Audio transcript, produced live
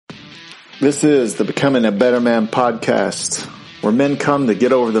This is the Becoming a Better Man podcast, where men come to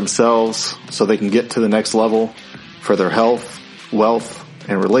get over themselves so they can get to the next level for their health, wealth,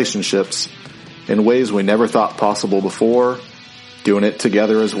 and relationships in ways we never thought possible before, doing it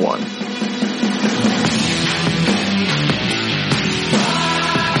together as one.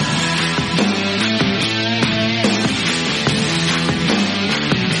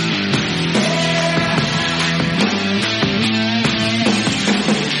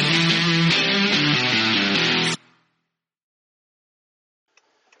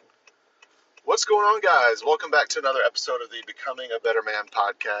 What's going on, guys? Welcome back to another episode of the Becoming a Better Man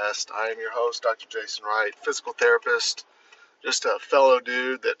podcast. I am your host, Dr. Jason Wright, physical therapist, just a fellow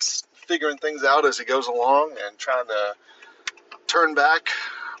dude that's figuring things out as he goes along and trying to turn back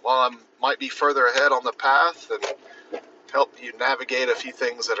while I might be further ahead on the path and help you navigate a few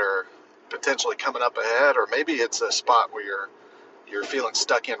things that are potentially coming up ahead, or maybe it's a spot where you're feeling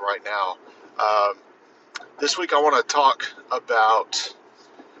stuck in right now. This week I want to talk about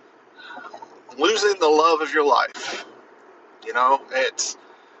losing the love of your life. You know, it's,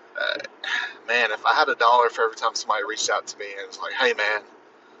 man, if I had $1 for every time somebody reached out to me and was like, hey man,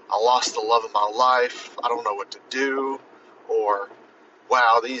 I lost the love of my life, I don't know what to do, or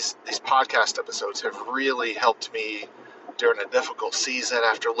wow, these podcast episodes have really helped me during a difficult season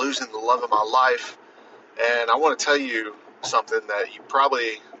after losing the love of my life. And I want to tell you something that you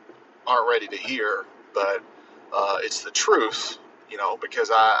probably aren't ready to hear, but it's the truth, you know,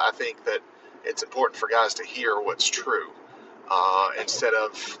 because I think that it's important for guys to hear what's true instead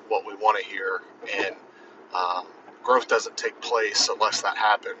of what we want to hear. And growth doesn't take place unless that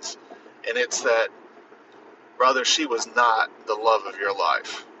happens. And it's that, brother, she was not the love of your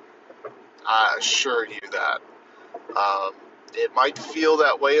life. I assure you that. It might feel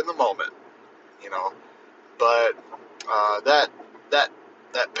that way in the moment, you know, but that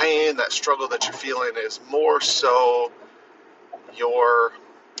pain, that struggle that you're feeling is more so your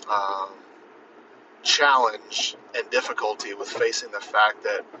challenge and difficulty with facing the fact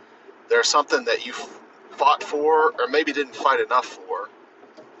that there's something that you fought for, or maybe didn't fight enough for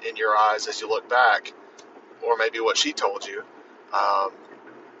in your eyes as you look back, or maybe what she told you,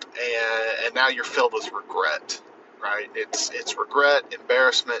 and now you're filled with regret, right? It's regret,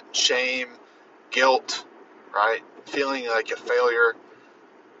 embarrassment, shame, guilt, right? Feeling like a failure.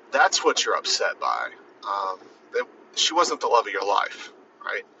 That's what you're upset by. She wasn't the love of your life,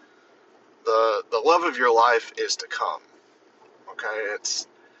 right? The love of your life is to come. Okay,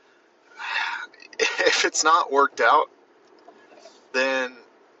 if it's not worked out, then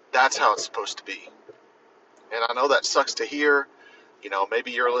that's how it's supposed to be. And I know that sucks to hear. You know,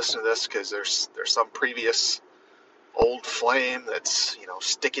 maybe you're listening to this because there's some previous old flame that's, you know,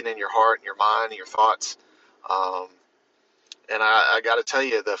 sticking in your heart and your mind and your thoughts. And I got to tell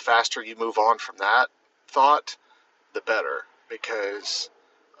you, the faster you move on from that thought, the better, because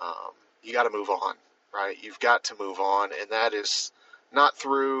you got to move on, right? You've got to move on, and that is not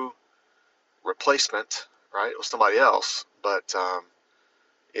through replacement, right, with somebody else, but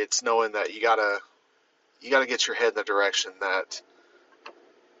it's knowing that you gotta get your head in the direction that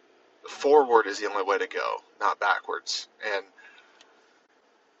forward is the only way to go, not backwards. And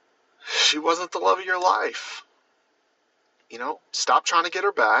she wasn't the love of your life. You know, stop trying to get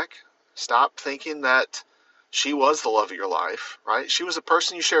her back. Stop thinking that she was the love of your life, right? She was a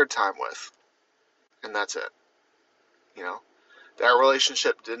person you shared time with, and that's it. You know, that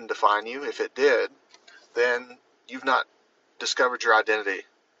relationship didn't define you. If it did, then you've not discovered your identity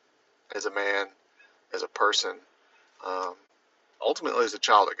as a man, as a person, ultimately as a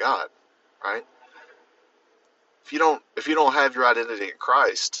child of God, right? If you don't have your identity in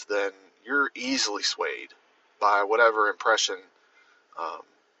Christ, then you're easily swayed by whatever impression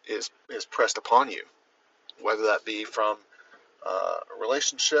is pressed upon you. Whether that be from a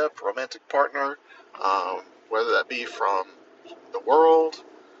relationship, romantic partner, whether that be from the world,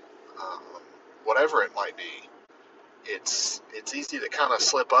 whatever it might be, it's easy to kind of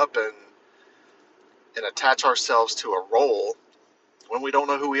slip up and attach ourselves to a role when we don't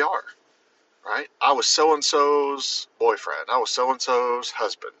know who we are, right? I was so-and-so's boyfriend. I was so-and-so's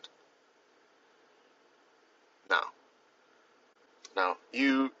husband. No,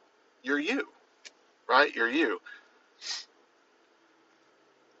 you're you. Right? You're you.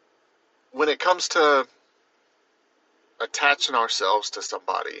 When it comes to attaching ourselves to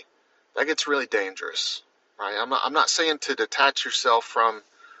somebody, that gets really dangerous, right? I'm not saying to detach yourself from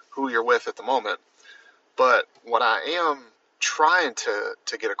who you're with at the moment, but what I am trying to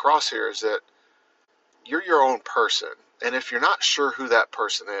get across here is that you're your own person, and if you're not sure who that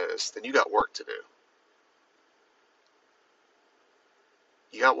person is, then you got work to do.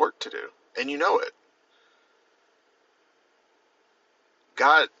 You got work to do. and you know it.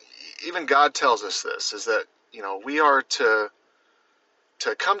 God, even God tells us this, is that, we are to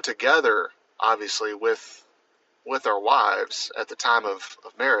come together, obviously, with our wives at the time of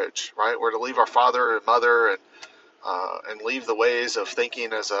marriage, right? We're to leave our father and mother and leave the ways of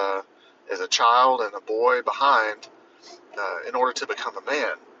thinking as a child and a boy behind in order to become a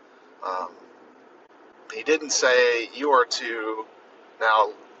man. Um, he didn't say you are to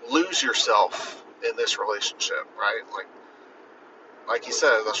now lose yourself in this relationship, right? Like he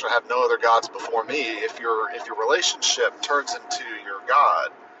said, thou shalt have no other gods before me. If your relationship turns into your God,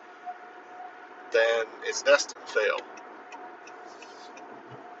 then it's destined to fail.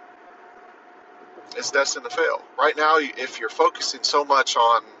 It's destined to fail. Right now, if you're focusing so much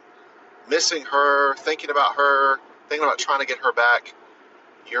on missing her, thinking about trying to get her back,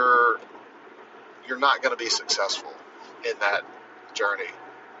 you're not going to be successful in that journey,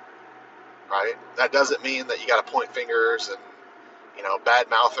 right? That doesn't mean that you got to point fingers and bad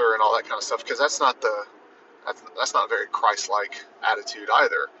mouth her and all that kind of stuff, because that's not a very Christ-like attitude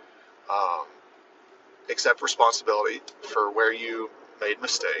either. Accept responsibility for where you made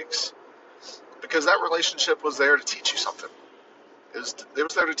mistakes, because that relationship was there to teach you something. It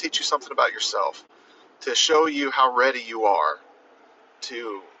was there to teach you something about yourself, to show you how ready you are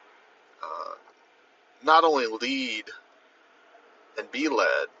to not only lead and be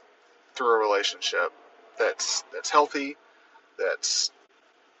led through a relationship that's healthy, that's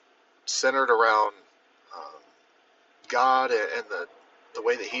centered around God and the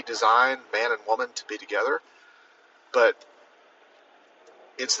way that He designed man and woman to be together, but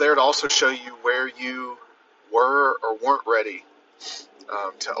it's there to also show you where you were or weren't ready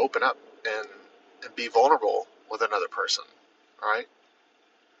to open up and be vulnerable with another person, right?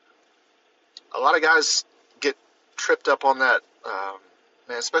 A lot of guys get tripped up on that,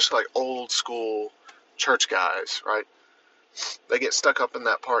 man, especially like old school church guys, right? They get stuck up in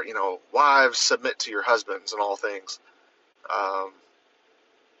that part, wives submit to your husbands and all things.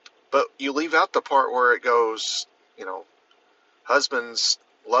 But you leave out the part where it goes, husbands,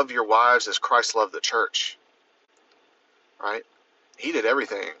 love your wives as Christ loved the church, right? He did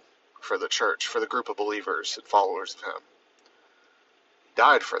everything for the church, for the group of believers and followers of Him. He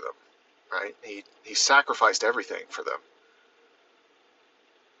died for them, right? He sacrificed everything for them.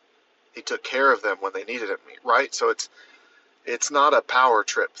 He took care of them when they needed Him, right? So it's not a power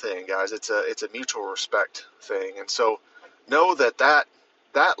trip thing, guys. It's a mutual respect thing. And so know that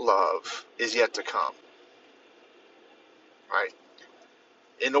love is yet to come, right?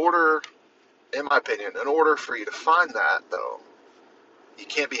 In my opinion, in order for you to find that, though, you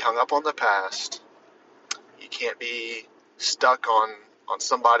can't be hung up on the past. You can't be stuck on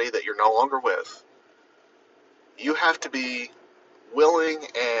somebody that you're no longer with. You have to be willing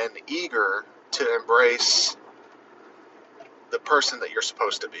and eager to embrace the person that you're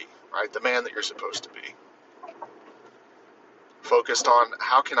supposed to be, right? The man that you're supposed to be. Focused on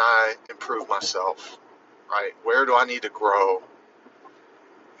how can I improve myself, right? Where do I need to grow?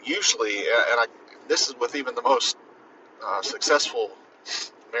 Usually, this is with even the most successful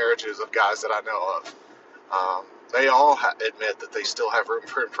marriages of guys that I know of. They all admit that they still have room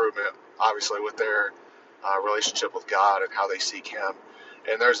for improvement, obviously, with their relationship with God and how they seek Him.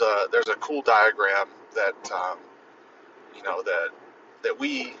 And there's a cool diagram that that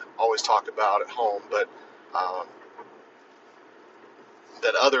we always talk about at home, but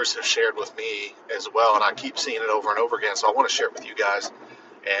that others have shared with me as well, and I keep seeing it over and over again. So I want to share it with you guys.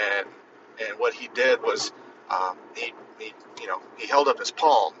 And what he did was he held up his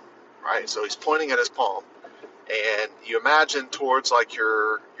palm, right? So he's pointing at his palm, and you imagine towards like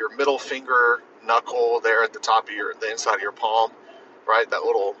your middle finger knuckle there at the top of the inside of your palm, right? That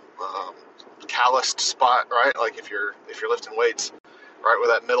little calloused spot, right? Like if you're lifting weights, right where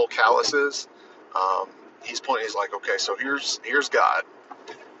that middle callus is. He's pointing. He's like, okay, so here's God,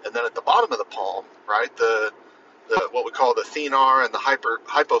 and then at the bottom of the palm, right? The what we call the thenar and the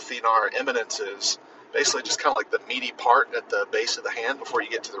hypothenar eminences, basically just kind of like the meaty part at the base of the hand before you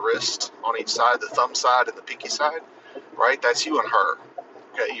get to the wrist on each side, the thumb side and the pinky side, right? That's you and her.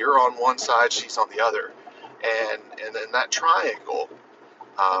 Okay, you're on one side, she's on the other, and then that triangle,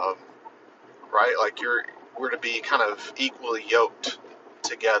 right? Like we're to be kind of equally yoked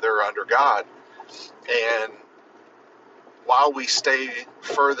together under God, and while we stay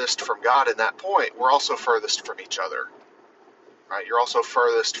furthest from God in that point, we're also furthest from each other, right? You're also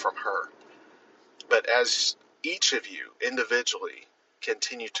furthest from her. But as each of you individually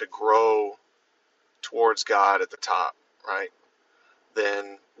continue to grow towards God at the top, right,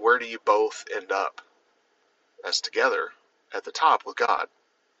 then where do you both end up? As together at the top with God.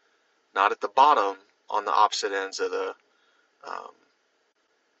 not at the bottom on the opposite ends of the um,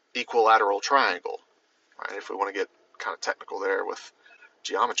 equilateral triangle, right? If we want to get kind of technical there with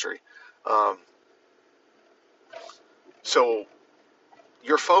geometry. Um, so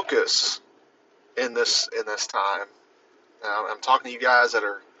your focus in this time, I'm talking to you guys that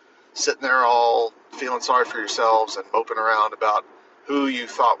are sitting there all feeling sorry for yourselves and moping around about who you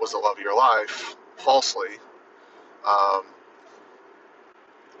thought was the love of your life falsely. Um,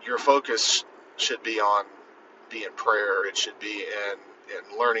 your focus should be on be in prayer. It should be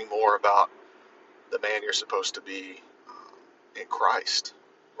in learning more about the man you're supposed to be in Christ,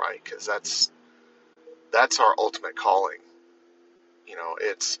 right? Because that's our ultimate calling.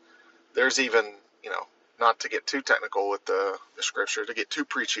 There's even, not to get too technical with the scripture, to get too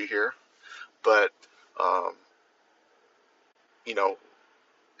preachy here, but um, you know,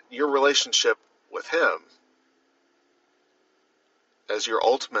 your relationship with Him as your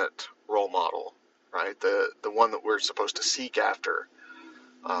ultimate role model, right? The one that we're supposed to seek after.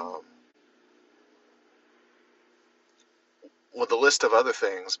 Um, with a list of other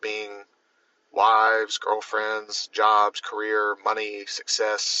things being wives, girlfriends, jobs, career, money,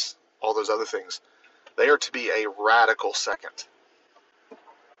 success, all those other things, they are to be a radical second,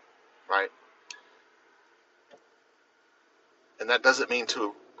 right? And that doesn't mean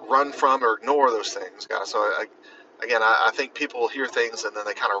to run from or ignore those things, guys. So I think people hear things and then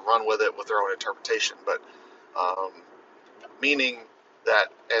they kind of run with it with their own interpretation, but um, meaning that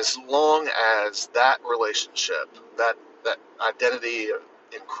as long as that relationship, that identity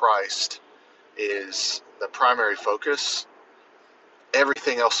in Christ is the primary focus,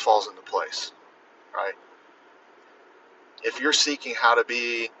 everything else falls into place, right? If you're seeking how to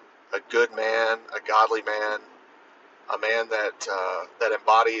be a good man, a godly man, a man that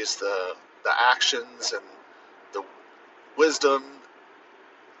embodies the actions and the wisdom,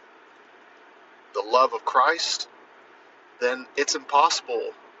 the love of Christ, then it's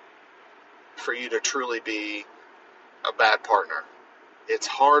impossible for you to truly be a bad partner. It's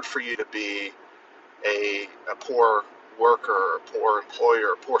hard for you to be a poor worker, a poor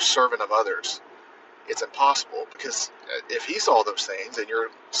employer, a poor servant of others. It's impossible, because if He saw those things and you're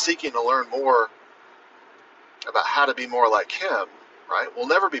seeking to learn more about how to be more like Him, right? We'll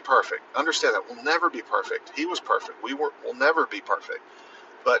never be perfect. Understand that. We'll never be perfect. He was perfect. We'll never be perfect.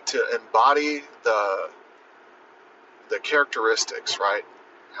 But to embody the characteristics, right?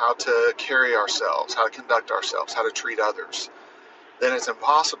 How to carry ourselves, how to conduct ourselves, how to treat others, then it's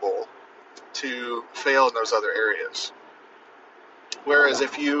impossible to fail in those other areas. Whereas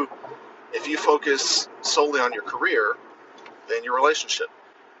if you focus solely on your career, then your relationship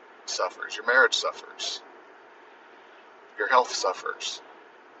suffers, your marriage suffers, your health suffers,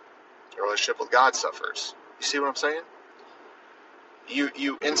 your relationship with God suffers. You see what I'm saying?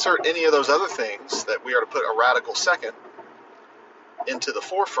 You insert any of those other things that we are to put a radical second into the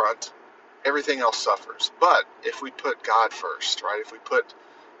forefront, everything else suffers. But if we put God first, right? If we put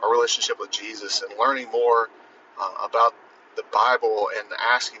our relationship with Jesus and learning more about the Bible and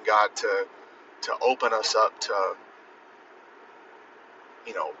asking God to open us up to,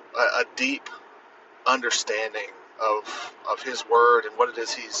 a deep understanding of His Word and what it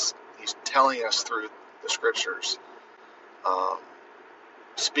is He's telling us through the Scriptures,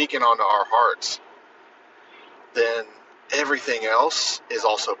 speaking onto our hearts, then everything else is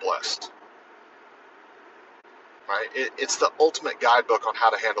also blessed, right? It's the ultimate guidebook on how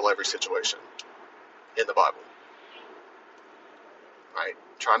to handle every situation in the Bible, right?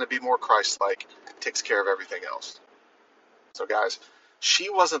 Trying to be more Christ-like takes care of everything else. So guys, she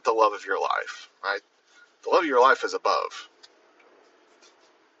wasn't the love of your life, right? The love of your life is above.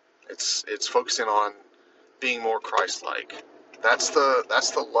 It's focusing on being more Christ-like. That's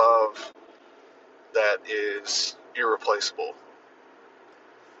the love that is irreplaceable.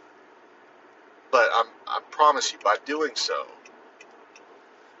 But I promise you, by doing so,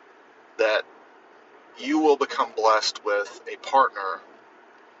 that you will become blessed with a partner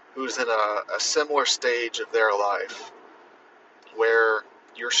who's in a similar stage of their life, where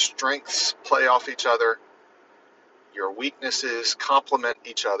your strengths play off each other, your weaknesses complement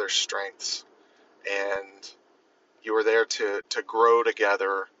each other's strengths, and you are there to grow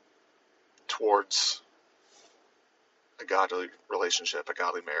together towards a godly relationship, a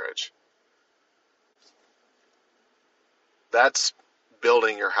godly marriage. That's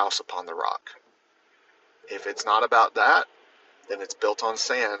building your house upon the rock. If it's not about that, then it's built on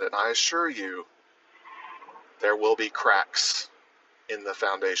sand, and I assure you there will be cracks in the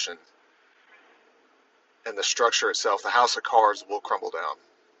foundation, and the structure itself, the house of cards, will crumble down.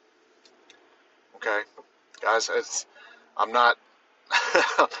 Okay, guys, I'm not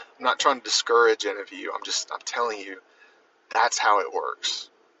I'm not trying to discourage any of you. I'm telling you, that's how it works,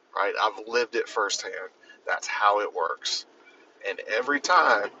 right? I've lived it firsthand. That's how it works. And every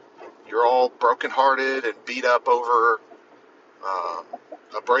time you're all brokenhearted and beat up over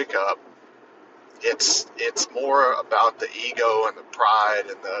a breakup, it's more about the ego and the pride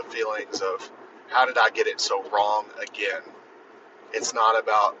and the feelings of, how did I get it so wrong again? It's not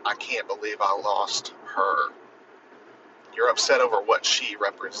about, I can't believe I lost her. You're upset over what she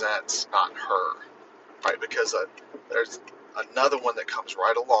represents, not her, right? Because there's another one that comes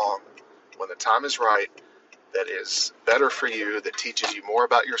right along when the time is right, that is better for you, that teaches you more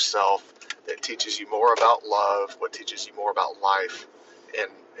about yourself, that teaches you more about love, what teaches you more about life and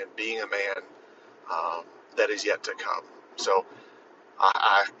being a man, that is yet to come. So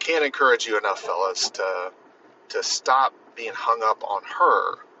I can't encourage you enough, fellas, to stop being hung up on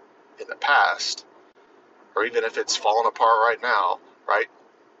her in the past, or even if it's falling apart right now, right?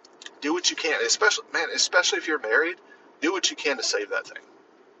 Do what you can, especially if you're married, do what you can to save that thing.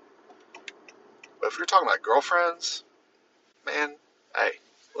 But if you're talking about girlfriends, man, hey,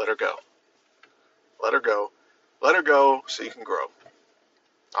 let her go. Let her go. Let her go so you can grow.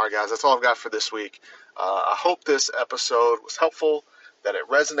 All right, guys, that's all I've got for this week. I hope this episode was helpful, that it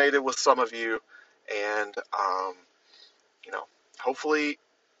resonated with some of you, and, hopefully,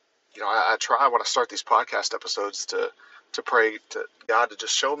 I try when I start these podcast episodes to pray to God to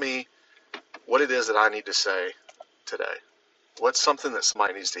just show me what it is that I need to say today. What's something that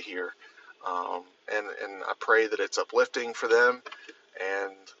somebody needs to hear? And I pray that it's uplifting for them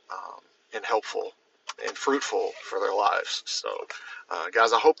and helpful and fruitful for their lives. So,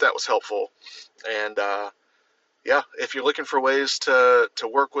 guys, I hope that was helpful. And, if you're looking for ways to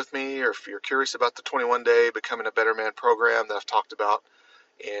work with me, or if you're curious about the 21-day Becoming a Better Man program that I've talked about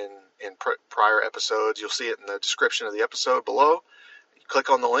in prior episodes, you'll see it in the description of the episode below. You click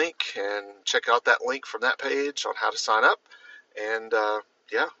on the link and check out that link from that page on how to sign up. And,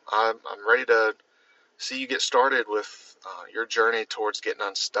 I'm ready to see you get started with your journey towards getting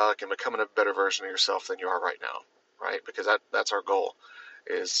unstuck and becoming a better version of yourself than you are right now, right? Because that's our goal,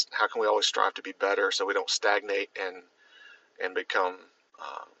 is how can we always strive to be better so we don't stagnate and become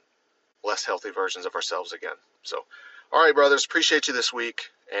less healthy versions of ourselves again. So, all right, brothers, appreciate you this week,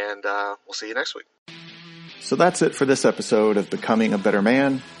 and we'll see you next week. So that's it for this episode of Becoming a Better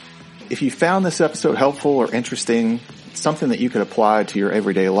Man. If you found this episode helpful or interesting, something that you could apply to your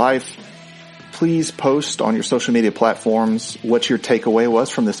everyday life, please post on your social media platforms what your takeaway was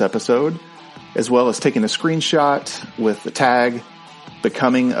from this episode, as well as taking a screenshot with the tag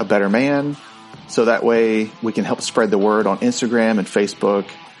Becoming a Better Man, so that way we can help spread the word on Instagram and Facebook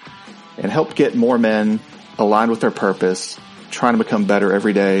and help get more men aligned with their purpose, trying to become better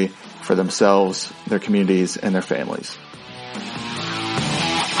every day for themselves, their communities, and their families.